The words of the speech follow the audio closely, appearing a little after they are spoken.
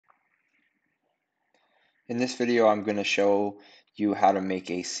In this video, I'm going to show you how to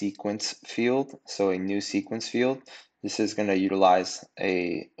make a sequence field, so a new sequence field. This is going to utilize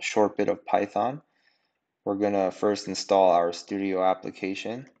a short bit of Python. We're going to first install our Studio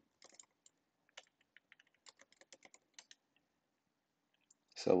application.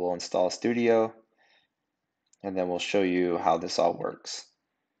 So we'll install Studio, and then we'll show you how this all works.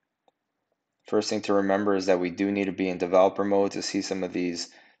 First thing to remember is that we do need to be in developer mode to see some of these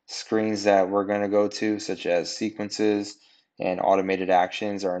screens that we're going to go to, such as sequences and automated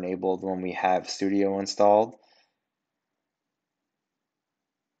actions are enabled when we have Studio installed.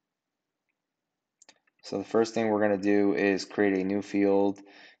 So the first thing we're going to do is create a new field.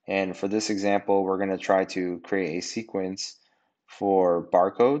 And for this example, we're going to try to create a sequence for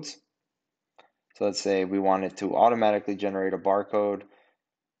barcodes. So let's say we wanted to automatically generate a barcode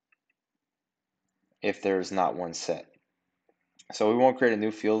if there's not one set. So we won't create a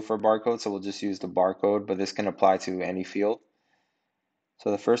new field for barcode, so we'll just use the barcode, but this can apply to any field. So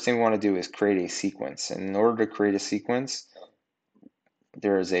the first thing we want to do is create a sequence. And in order to create a sequence,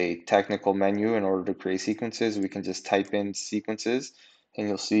 there is a technical menu. In order to create sequences, we can just type in sequences, and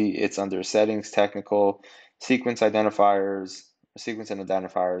you'll see it's under settings, technical, sequence identifiers, sequence and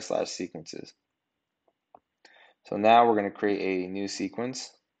identifiers / sequences. So now we're going to create a new sequence,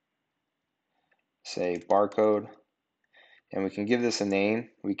 say barcode, and we can give this a name.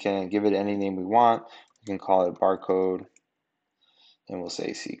 We can give it any name we want. We can call it barcode, and we'll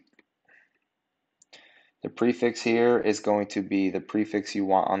say seq. The prefix here is going to be the prefix you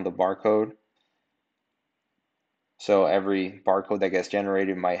want on the barcode. So every barcode that gets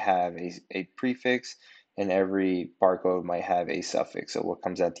generated might have a prefix, and every barcode might have a suffix, so what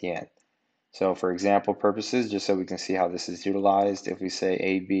comes at the end. So for example purposes, just so we can see how this is utilized, if we say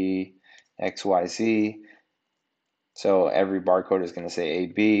AB, XYZ, so every barcode is going to say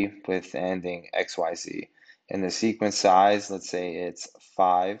AB with ending XYZ. And the sequence size, let's say it's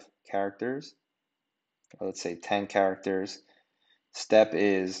 5 characters, or let's say 10 characters. Step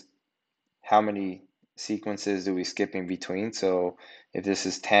is how many sequences do we skip in between. So if this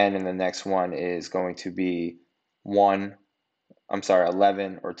is 10 and the next one is going to be 11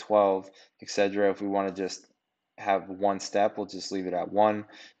 or 12, etc. If we want to just have one step, we'll just leave it at 1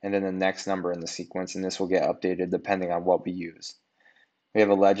 and then the next number in the sequence, and this will get updated depending on what we use. We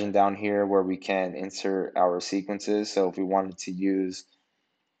have a legend down here where we can insert our sequences. So if we wanted to use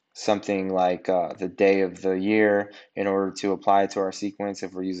something like the day of the year in order to apply it to our sequence,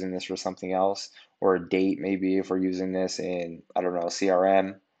 if we're using this for something else, or a date maybe if we're using this in, I don't know,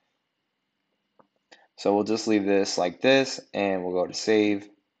 CRM. So we'll just leave this like this, and we'll go to save,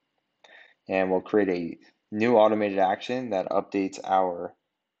 and we'll create a new automated action that updates our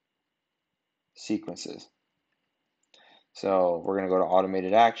sequences. So we're going to go to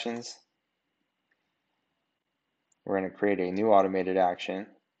automated actions. We're going to create a new automated action,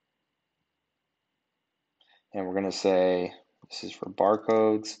 and we're going to say this is for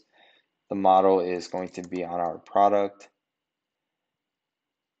barcodes. The model is going to be on our product.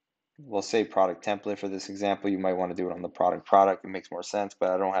 We'll say product template for this example. You might want to do it on the product. It makes more sense,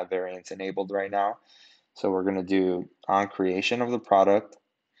 but I don't have variants enabled right now. So we're going to do on creation of the product.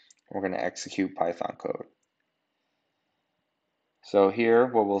 We're going to execute Python code. So here,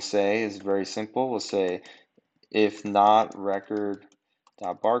 what we'll say is very simple. We'll say if not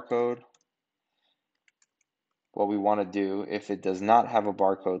record.barcode. What we want to do, if it does not have a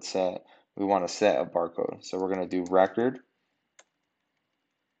barcode set, we want to set a barcode. So we're going to do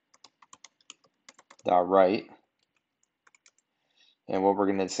record.write. And what we're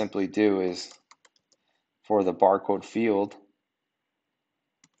going to simply do is for the barcode field,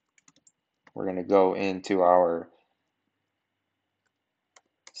 we're going to go into our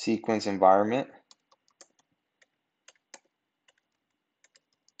sequence environment,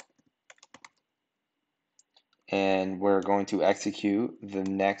 and we're going to execute the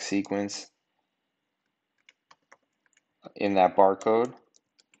next sequence in that barcode,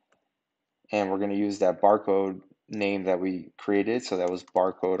 and we're going to use that barcode name that we created. So that was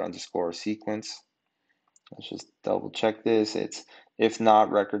barcode underscore sequence. Let's just double check this. It's if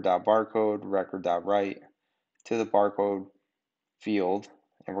not record.barcode, record.write to the barcode field,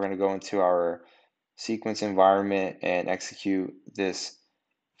 and we're going to go into our sequence environment and execute this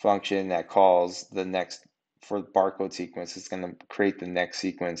function that calls the next, for barcode sequence, it's going to create the next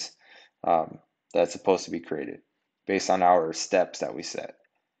sequence that's supposed to be created based on our steps that we set.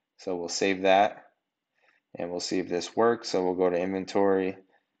 So we'll save that and we'll see if this works. So we'll go to inventory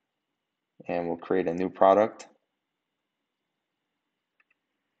and we'll create a new product.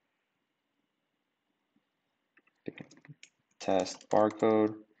 Test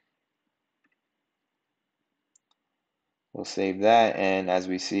barcode. We'll save that, and as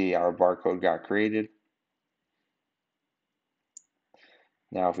we see, our barcode got created.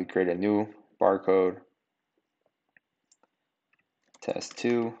 Now if we create a new barcode, test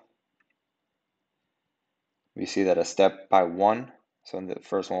 2, we see that a step by 1. So the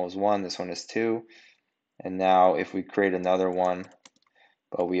first one was 1, this one is 2. And now if we create another one,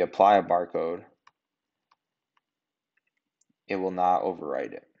 but we apply a barcode, it will not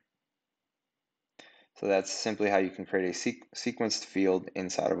overwrite it. So that's simply how you can create a sequenced field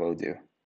inside of Odoo.